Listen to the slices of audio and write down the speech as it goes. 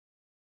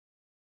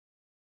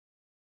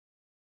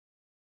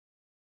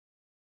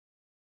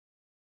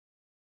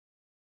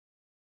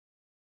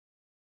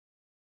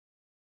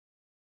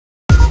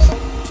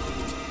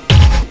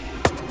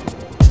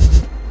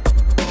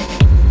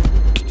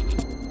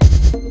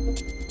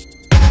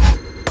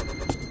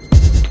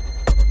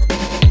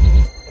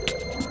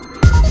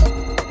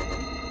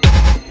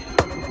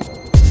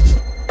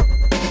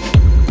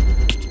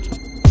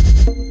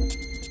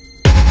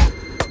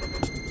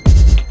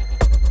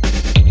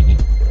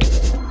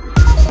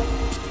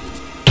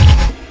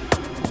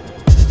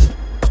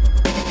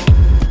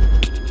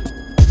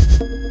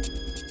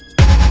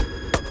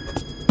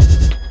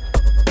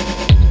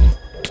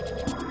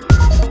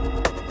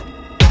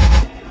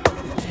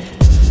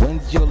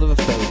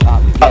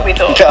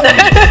thought.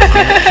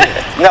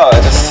 No,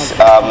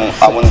 I want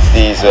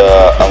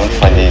to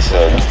find these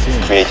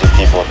creative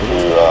people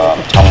through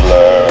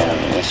Tumblr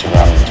and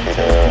Instagram and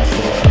Twitter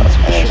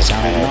and then just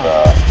kind of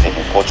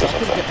taking portraits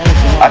of them.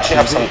 I actually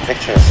have some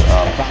pictures.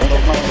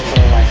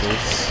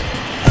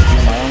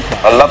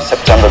 I love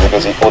September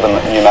because all the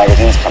new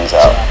magazines comes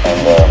out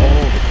and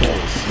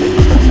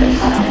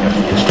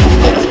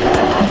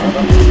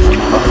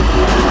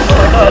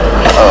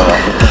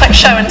It's like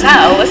show and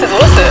tell. This is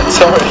awesome.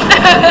 Sorry.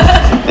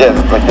 Yeah,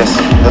 like this.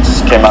 That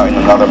just came out in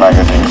another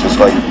magazine. It's just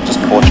like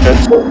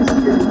portraits.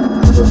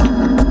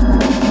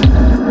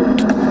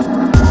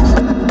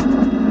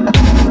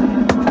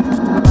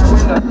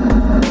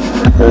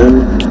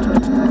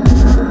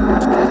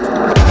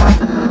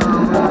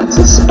 Is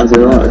this as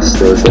an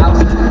artist or as a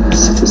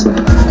citizen?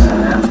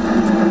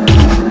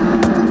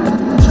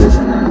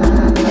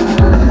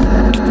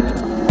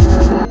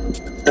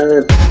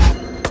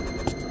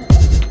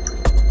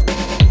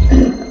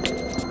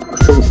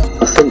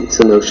 I think it's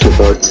a notion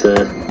about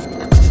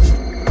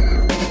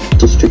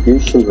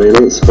distribution,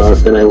 really. It's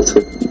about being able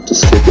to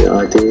distribute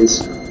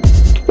ideas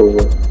or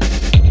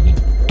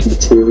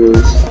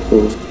materials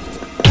or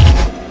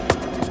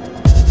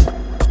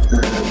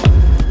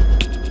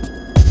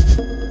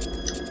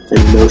an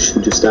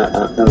emotion just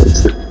out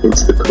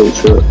into the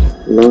culture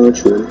at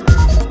large, really.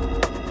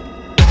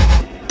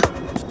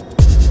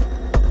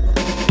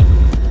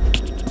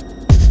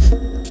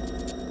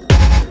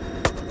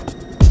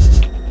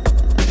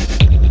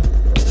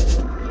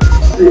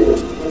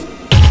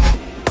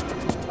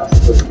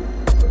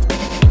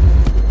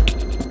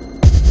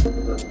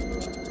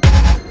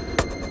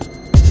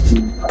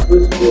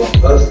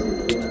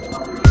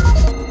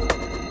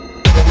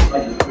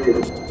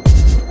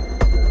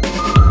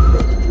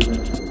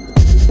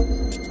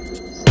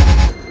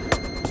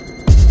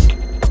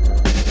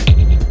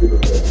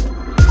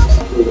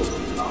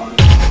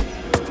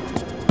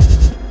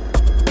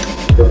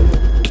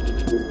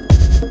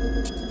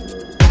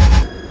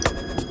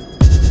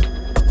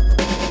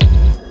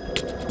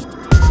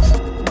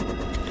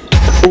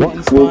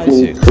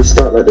 We'll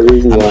start like the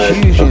reason why I'm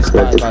hugely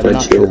inspired by the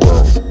natural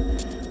world,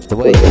 the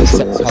way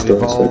insects have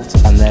evolved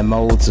and their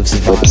modes of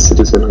survival.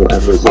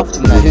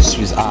 Often their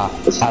histories are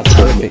as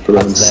horrific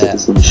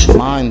as their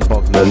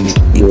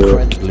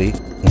mind-bogglingly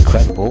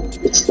incredible.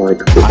 It's like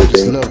there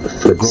being a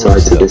flip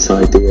side to this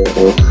idea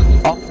of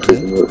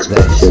often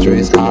their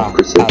histories are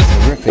as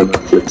horrific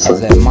as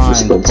their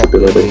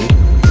mind-bogglingly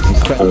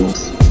incredible.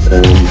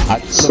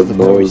 And some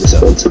moral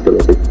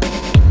responsibility.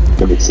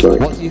 It's like,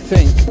 what do you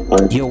think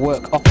your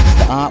work offers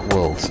the art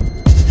world?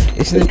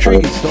 It's an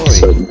intriguing story,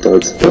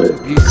 filled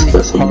with beauty,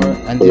 horror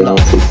and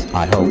delight,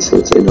 I hope.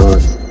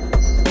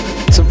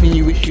 Something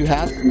you wish you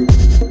had?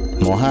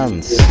 More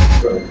hands.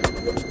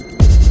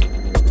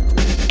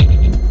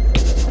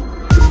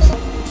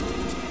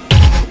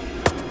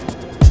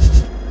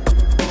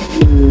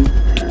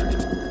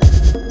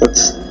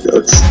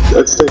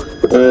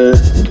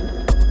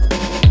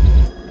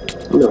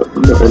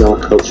 Not in our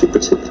culture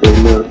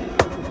particularly, no.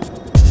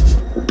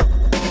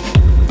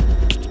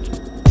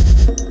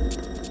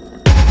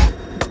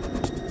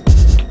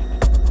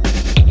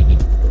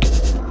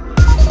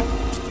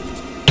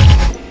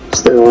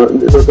 There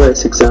are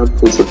various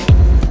examples of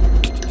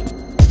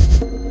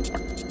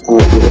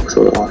artworks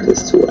or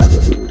artists or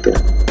whatever who would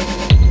get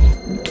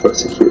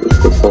persecuted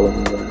for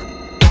following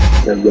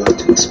their right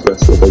to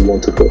express what they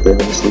wanted, what they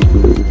honestly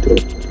believed, or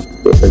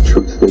what they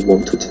truthfully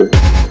wanted to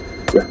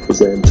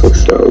represent or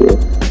show or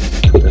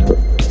put out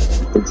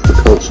into the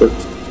culture.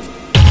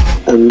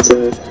 And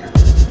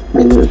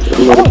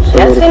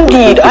yes,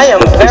 indeed. I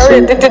am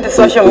very addicted to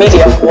social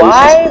media.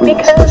 Why?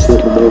 Because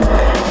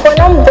when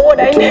I'm bored,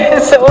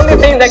 it's the only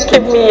thing that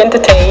keeps me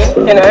entertained,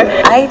 you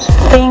know. I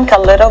think a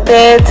little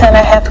bit and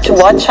I have to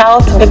watch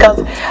out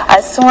because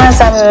as soon as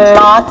I'm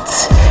not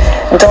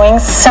doing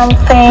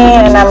something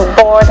and I'm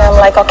bored, I'm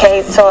like,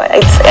 okay, so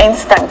it's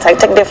instant. I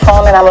take the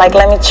phone and I'm like,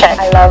 let me check.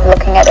 I love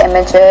looking at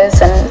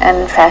images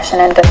and fashion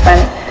and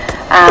different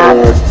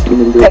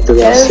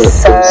pictures,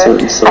 so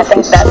I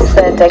think that's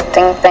the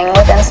addicting thing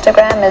with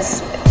Instagram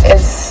is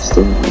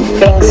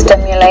being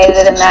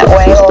stimulated in that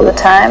way all the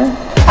time.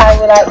 I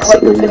would like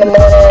wake up in the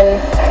morning,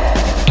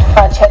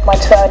 check my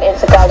Twitter and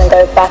Instagram and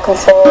go back and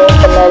forth,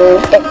 and then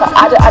if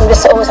I'm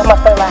just always have my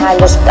phone in my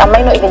hand, I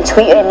may not even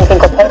tweet anything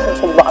or post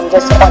anything, but I'm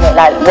just on it,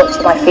 like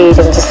watching my feed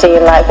and just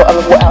seeing like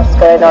what else is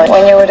going on.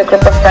 When you're with a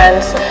group of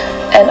friends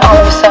and all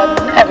of a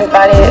sudden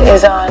everybody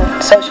is on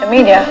social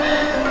media,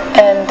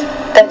 and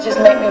that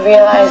just made me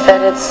realize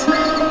that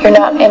you're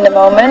not in the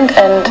moment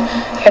and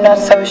you're not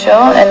social,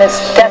 and that's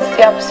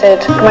the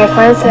opposite. My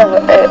friends have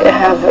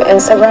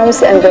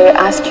Instagrams and they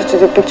ask you to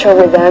do a picture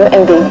with them,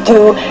 and they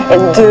do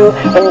and do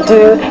and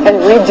do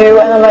and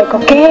redo, and I'm like,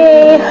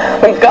 okay,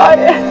 we got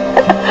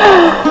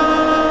it.